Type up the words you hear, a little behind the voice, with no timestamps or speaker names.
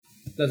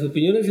Las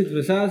opiniones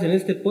expresadas en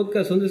este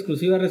podcast son de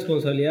exclusiva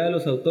responsabilidad de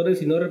los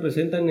autores y no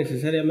representan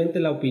necesariamente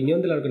la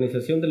opinión de la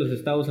Organización de los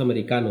Estados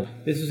Americanos,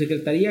 de su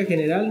Secretaría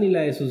General ni la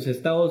de sus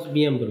Estados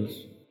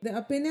miembros. The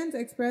opinions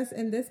expressed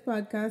in this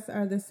podcast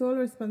are the sole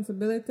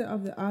responsibility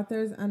of the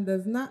authors and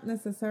does not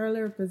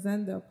necessarily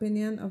represent the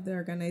opinion of the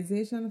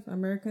Organization of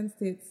American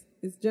States,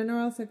 its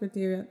General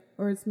Secretariat,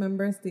 or its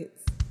member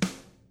states.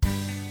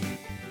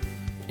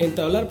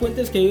 Entablar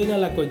puentes que ayuden a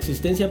la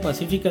coexistencia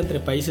pacífica entre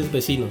países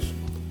vecinos.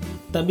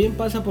 También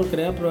pasa por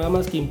crear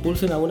programas que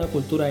impulsen a una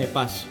cultura de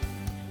paz.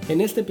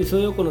 En este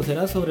episodio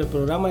conocerás sobre el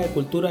programa de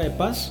Cultura de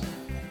Paz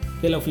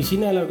que la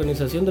Oficina de la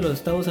Organización de los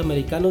Estados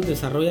Americanos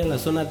desarrolla en la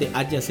zona de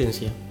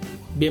adyacencia.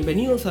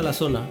 Bienvenidos a La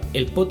Zona,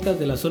 el podcast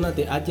de la zona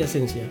de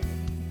adyacencia.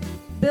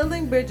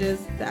 Building bridges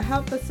that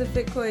help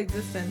pacific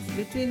coexistence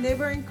between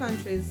neighboring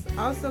countries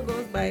also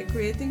goes by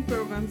creating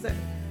programs that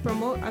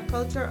promote a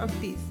culture of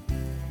peace.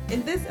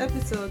 In this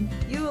episode,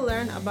 you will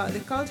learn about the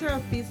Culture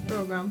of Peace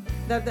program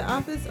that the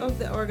Office of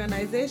the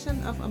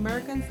Organization of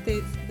American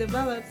States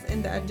develops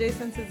in the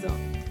Adjacency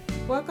Zone.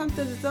 Welcome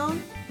to The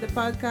Zone, the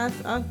podcast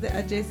of the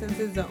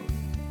Adjacency Zone.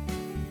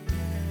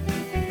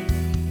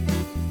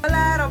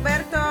 Hola,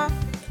 Roberto.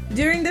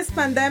 During this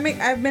pandemic,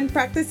 I've been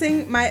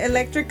practicing my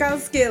electrical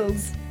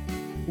skills.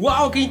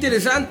 ¡Wow! ¡Qué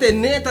interesante!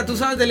 Neta, ¿tú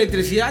sabes de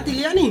electricidad,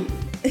 Iliani?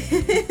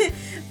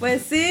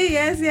 Pues sí,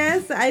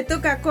 yes. I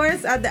took a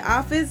course at the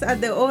office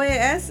at the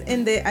OAS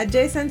in the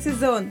adjacency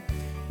zone.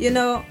 You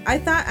know, I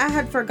thought I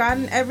had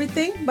forgotten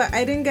everything, but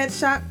I didn't get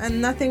shocked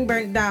and nothing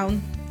burnt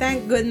down.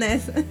 Thank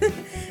goodness.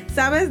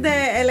 ¿Sabes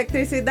de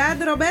electricidad,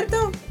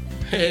 Roberto?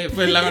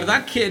 Pues la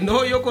verdad que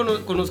no, yo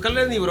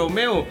conozcarles ni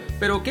bromeo.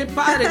 Pero qué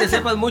padre que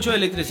sepas mucho de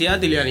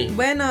electricidad, Iliani.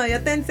 Bueno,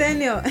 yo te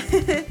enseño.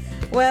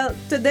 Well,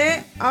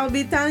 today I'll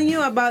be telling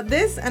you about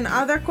this and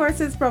other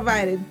courses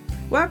provided.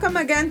 Welcome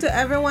again to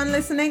everyone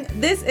listening.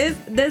 This is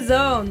The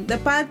Zone, the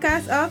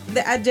podcast of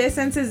the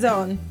Adjacency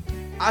Zone.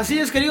 Así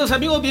es, queridos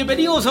amigos,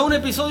 bienvenidos a un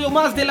episodio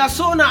más de La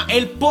Zona,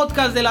 el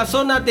podcast de la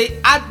zona de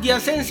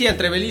adyacencia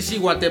entre Belice y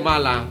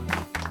Guatemala.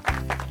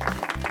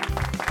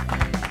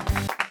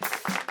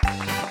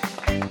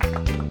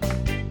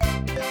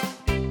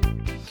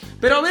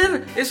 Pero a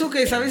ver, eso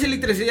que sabes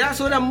electricidad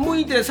suena muy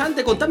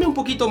interesante, contame un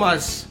poquito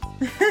más.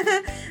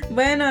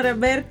 Bueno,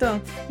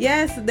 Roberto,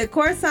 yes, the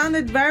course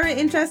sounded very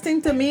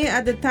interesting to me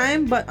at the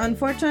time, but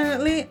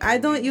unfortunately, I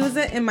don't use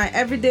it in my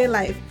everyday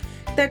life.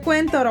 Te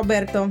cuento,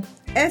 Roberto,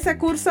 ese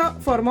curso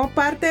formó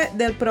parte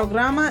del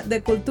programa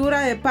de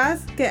Cultura de Paz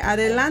que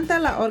adelanta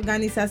la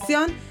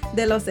Organización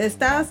de los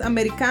Estados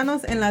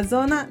Americanos en la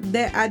zona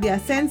de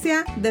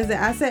adyacencia desde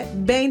hace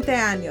 20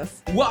 años.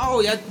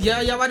 ¡Wow!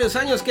 Ya varios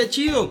años, qué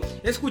chido.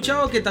 He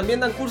escuchado que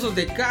también dan cursos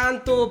de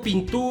canto,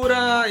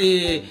 pintura,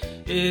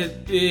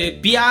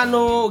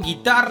 piano,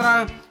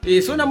 guitarra.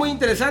 Suena muy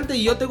interesante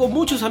y yo tengo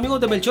muchos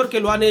amigos de Melchor que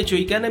lo han hecho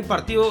y que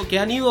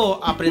han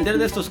ido a aprender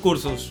de estos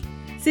cursos.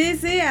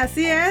 Sí,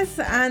 así es.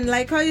 And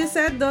like how you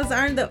said, those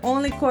aren't the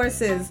only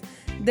courses.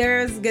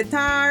 There's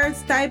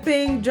guitars,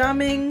 typing,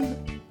 drumming,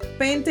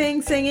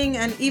 painting, singing,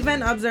 and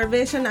even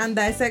observation and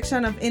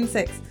dissection of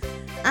insects.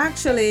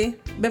 Actually,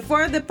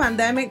 before the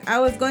pandemic, I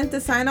was going to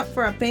sign up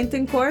for a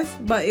painting course,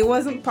 but it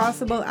wasn't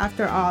possible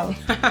after all.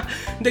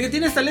 De que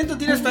tienes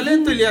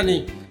talento,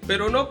 Iliani.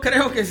 Pero no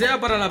creo que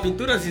sea para la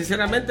pintura,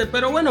 sinceramente.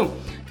 Pero bueno,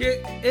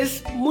 que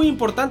es muy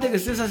importante que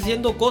estés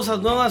haciendo cosas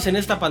nuevas en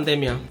esta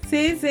pandemia.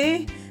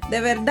 Sí, de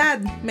verdad,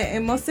 me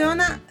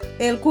emociona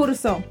el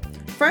curso.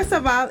 First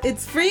of all,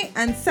 it's free,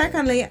 and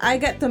secondly, I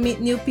get to meet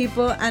new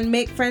people and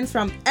make friends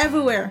from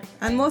everywhere.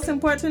 And most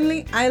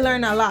importantly, I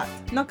learn a lot.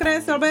 ¿No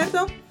crees,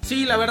 Roberto?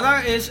 Sí, la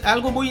verdad es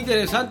algo muy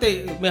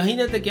interesante.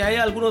 Imagínate que hay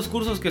algunos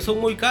cursos que son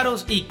muy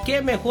caros y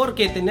qué mejor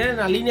que tener en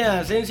la línea de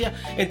docencia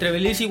entre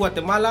Belice y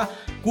Guatemala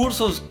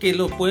cursos que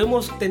los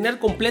podemos tener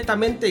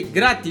completamente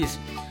gratis.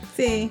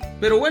 Sí.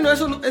 Pero bueno,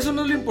 eso no es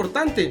lo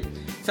importante.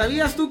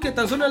 ¿Sabías tú que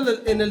tan solo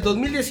en el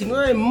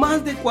 2019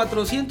 más de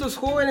 400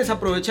 jóvenes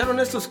aprovecharon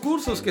estos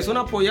cursos que son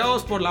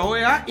apoyados por la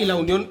OEA y la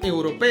Unión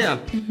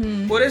Europea?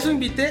 Uh-huh. Por eso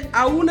invité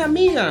a una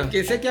amiga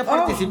que sé que ha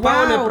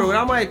participado en el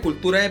programa de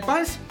Cultura de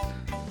Paz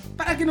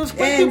para que nos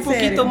cuente un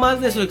poquito más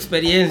de su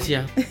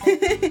experiencia.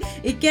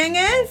 ¿Y quién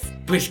es?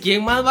 Pues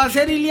 ¿quién más va a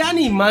ser,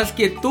 Iliani? Más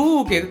que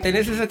tú, que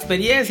tenés esa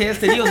experiencia, has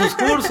tenido esos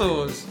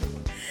cursos.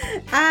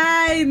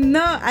 I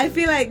know, I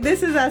feel like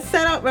this is a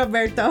setup,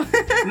 Roberto.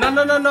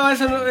 No,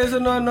 eso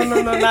no,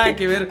 nada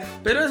que ver.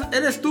 Pero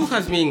eres tú,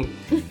 Jazmín.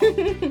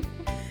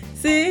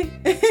 Sí.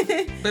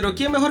 Pero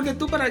 ¿quién mejor que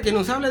tú para que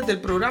nos hables del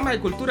programa de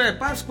Cultura de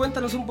Paz?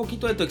 Cuéntanos un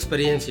poquito de tu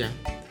experiencia.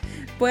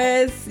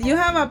 Pues, you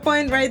have a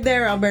point right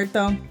there,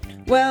 Roberto.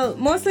 Well,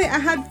 mostly I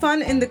had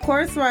fun in the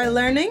course while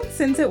learning.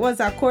 Since it was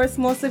a course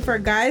mostly for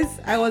guys,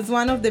 I was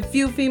one of the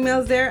few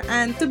females there,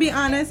 and to be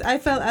honest, I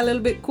felt a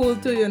little bit cool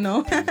too, you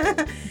know.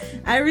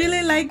 I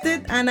really liked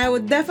it and I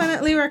would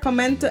definitely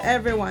recommend to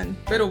everyone.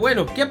 Pero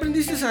bueno, ¿qué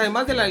aprendiste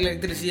además de la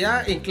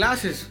electricidad en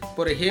clases?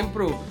 Por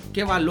ejemplo,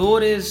 ¿qué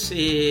valores?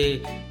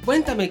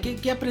 Cuéntame,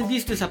 ¿qué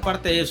aprendiste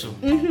aparte de eso?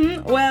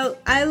 Well,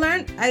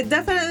 I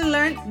definitely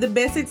learned the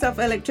basics of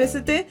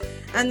electricity,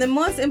 and the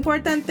most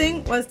important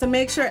thing was to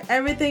make sure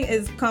everything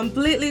is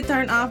completely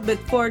turned off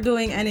before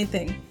doing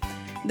anything.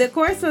 The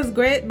course was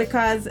great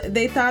because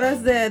they taught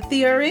us the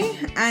theory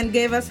and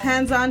gave us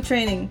hands-on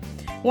training.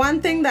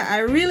 One thing that I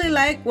really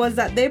liked was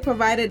that they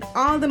provided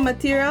all the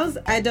materials.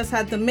 I just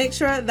had to make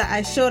sure that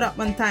I showed up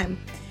on time.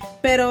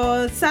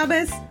 Pero,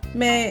 ¿sabes?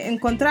 Me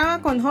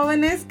encontraba con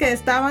jóvenes que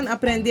estaban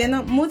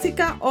aprendiendo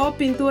música o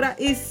pintura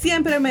y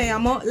siempre me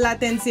llamó la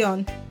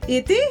atención.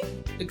 ¿Y ti?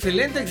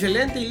 Excelente,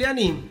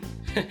 Ileani.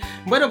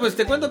 Bueno, pues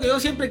te cuento que yo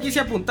siempre quise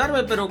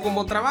apuntarme, pero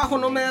como trabajo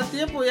no me da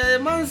tiempo y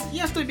además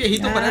ya estoy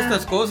viejito para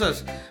estas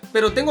cosas.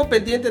 Pero tengo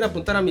pendiente de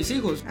apuntar a mis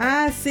hijos.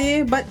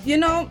 Sí, but you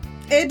know,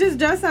 age is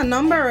just a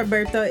number,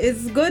 Roberto.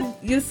 It's good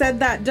you said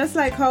that. Just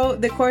like how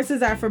the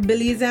courses are for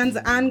Belizeans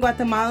and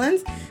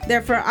Guatemalans,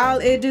 they're for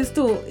all ages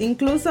too,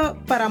 incluso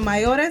para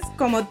mayores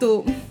como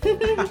tú.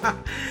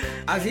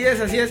 Así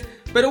es.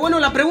 Pero bueno,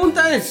 la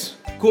pregunta es,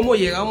 ¿cómo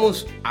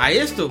llegamos a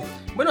esto?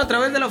 Bueno, a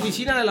través de la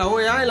oficina de la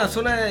OEA en la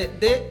zona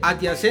de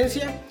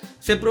adyacencia,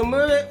 se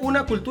promueve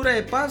una cultura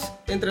de paz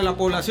entre la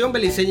población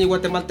beliceña y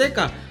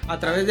guatemalteca a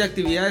través de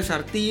actividades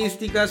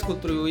artísticas,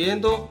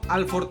 contribuyendo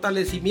al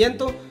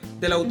fortalecimiento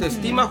de la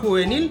autoestima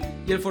juvenil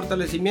y el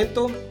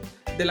fortalecimiento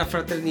de la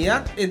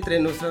fraternidad entre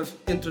nuestros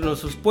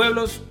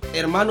pueblos,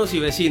 hermanos y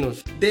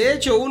vecinos. De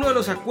hecho, uno de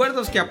los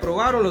acuerdos que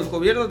aprobaron los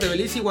gobiernos de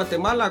Belice y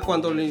Guatemala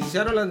cuando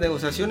iniciaron las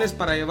negociaciones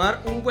para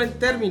llevar un buen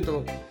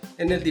término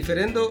en el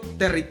diferendo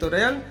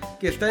territorial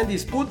que está en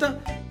disputa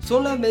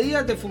son las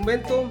medidas de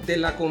fomento de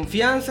la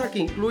confianza que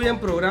incluyen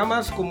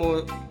programas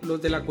como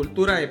los de la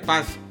cultura de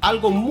paz.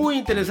 Algo muy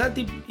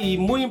interesante y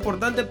muy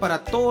importante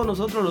para todos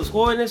nosotros los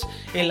jóvenes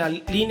en la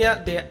línea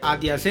de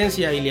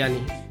adyacencia,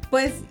 Ileani.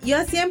 Pues yo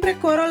siempre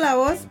corro la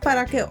voz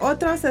para que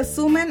otros se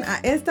sumen a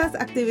estas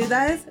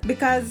actividades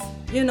because,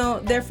 you know,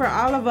 they're for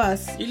all of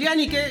us.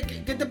 Ileani,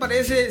 ¿qué te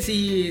parece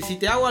si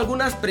te hago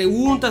algunas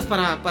preguntas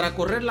para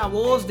correr la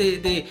voz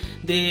de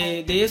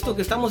esto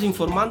que estamos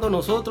informando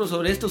nosotros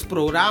sobre estos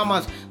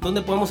programas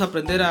donde podemos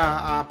aprender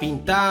a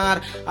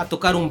pintar, a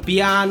tocar un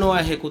piano,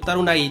 a ejecutar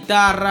una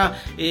guitarra,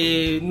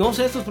 no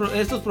sé,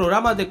 estos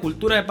programas de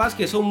cultura de paz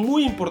que son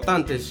muy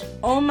importantes?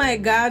 Oh my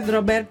God,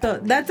 Roberto,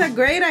 that's a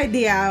great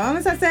idea.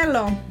 Vamos a hacerlo.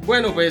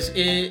 Bueno, pues,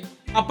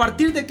 ¿a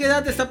partir de qué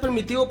edad está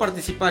permitido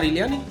participar,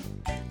 Ileani?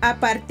 A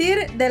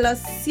partir de los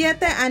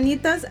 7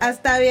 añitos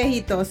hasta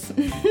viejitos.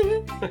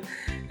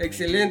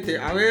 Excelente.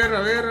 A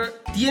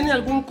ver, ¿tiene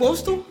algún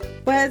costo?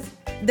 Pues,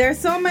 there's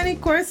so many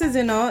courses,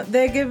 you know.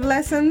 They give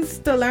lessons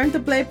to learn to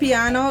play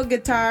piano,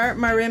 guitar,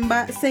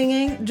 marimba,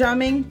 singing,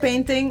 drumming,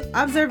 painting,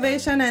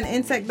 observation and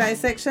insect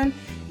dissection,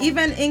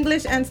 even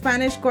English and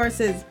Spanish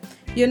courses.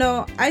 You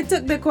know, I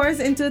took the course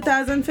in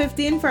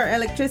 2015 for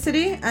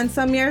electricity, and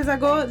some years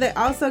ago they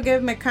also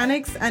give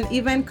mechanics and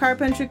even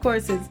carpentry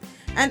courses.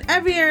 And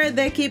every year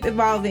they keep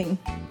evolving.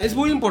 Es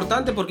muy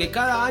importante porque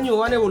cada año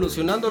van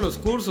evolucionando los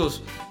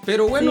cursos.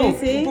 Pero bueno,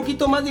 sí. Un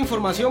poquito más de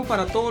información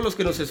para todos los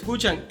que nos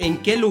escuchan. ¿En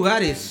qué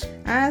lugares?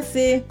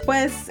 Sí,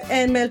 pues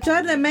en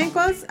Melchor de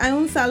Mencos hay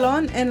un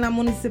salón en la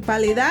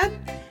municipalidad.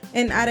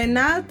 En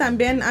Arenal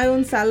también hay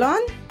un salón.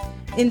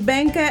 In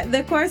Benque,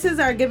 the courses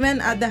are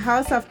given at the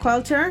House of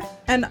Culture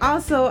and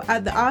also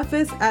at the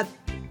office at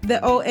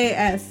the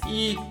OAS.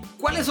 ¿Y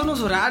cuáles son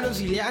los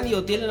horarios, Ileani,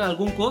 o tienen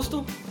algún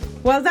costo?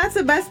 Well, that's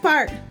the best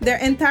part.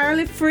 They're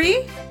entirely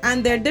free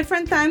and there are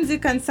different times you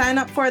can sign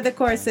up for the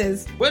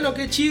courses. Bueno,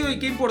 qué chido y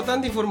qué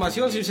importante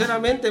información.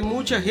 Sinceramente,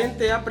 mucha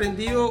gente ha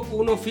aprendido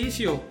un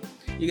oficio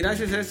y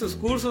gracias a estos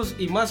cursos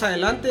y más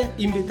adelante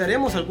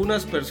invitaremos a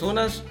algunas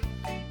personas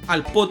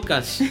al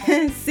podcast.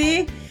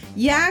 Sí.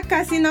 Ya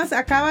casi nos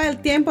acaba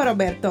el tiempo,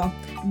 Roberto.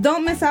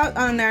 Don't miss out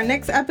on our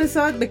next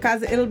episode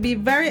because it'll be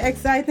very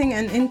exciting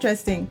and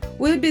interesting.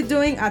 We'll be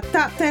doing a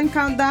top 10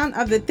 countdown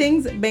of the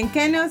things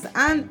benqueños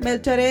and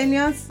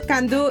melchoreños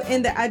can do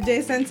in the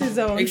adjacency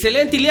zone.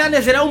 Excelente,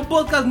 Ileani. Será un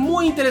podcast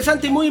muy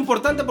interesante y muy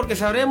importante porque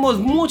sabremos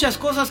muchas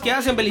cosas que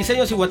hacen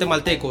beliceños y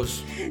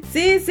guatemaltecos.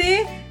 Sí.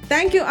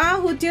 Thank you all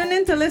who tuned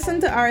in to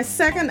listen to our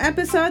second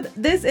episode.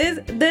 This is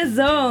The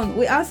Zone.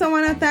 We also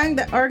want to thank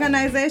the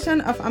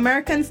Organization of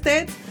American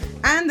States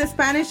and the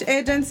Spanish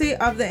Agency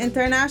of the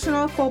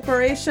International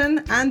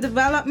Cooperation and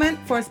Development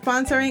for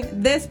sponsoring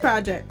this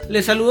project.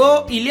 Les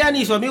saludó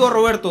Ileani y su amigo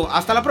Roberto.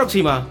 Hasta la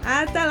próxima.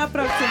 Hasta la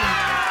próxima.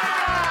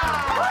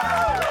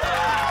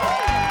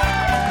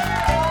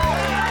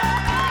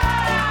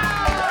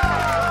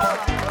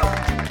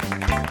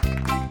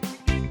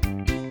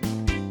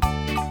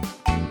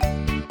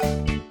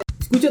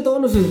 Escucha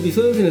todos nuestros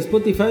episodios en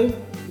Spotify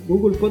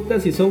Google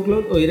Podcast y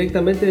SoundCloud o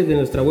directamente desde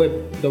nuestra web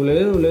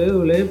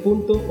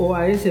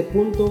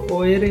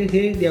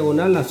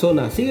www.oas.org/la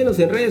zona. Síguenos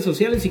en redes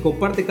sociales y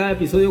comparte cada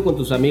episodio con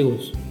tus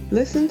amigos.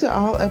 Listen to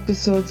all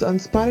episodes on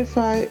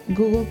Spotify,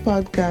 Google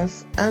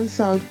Podcasts, and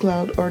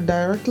SoundCloud or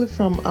directly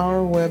from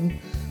our web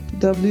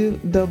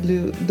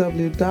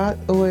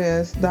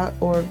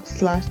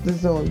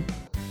www.oas.org/thezone.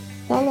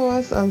 Follow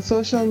us on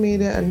social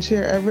media and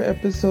share every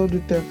episode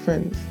with your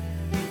friends.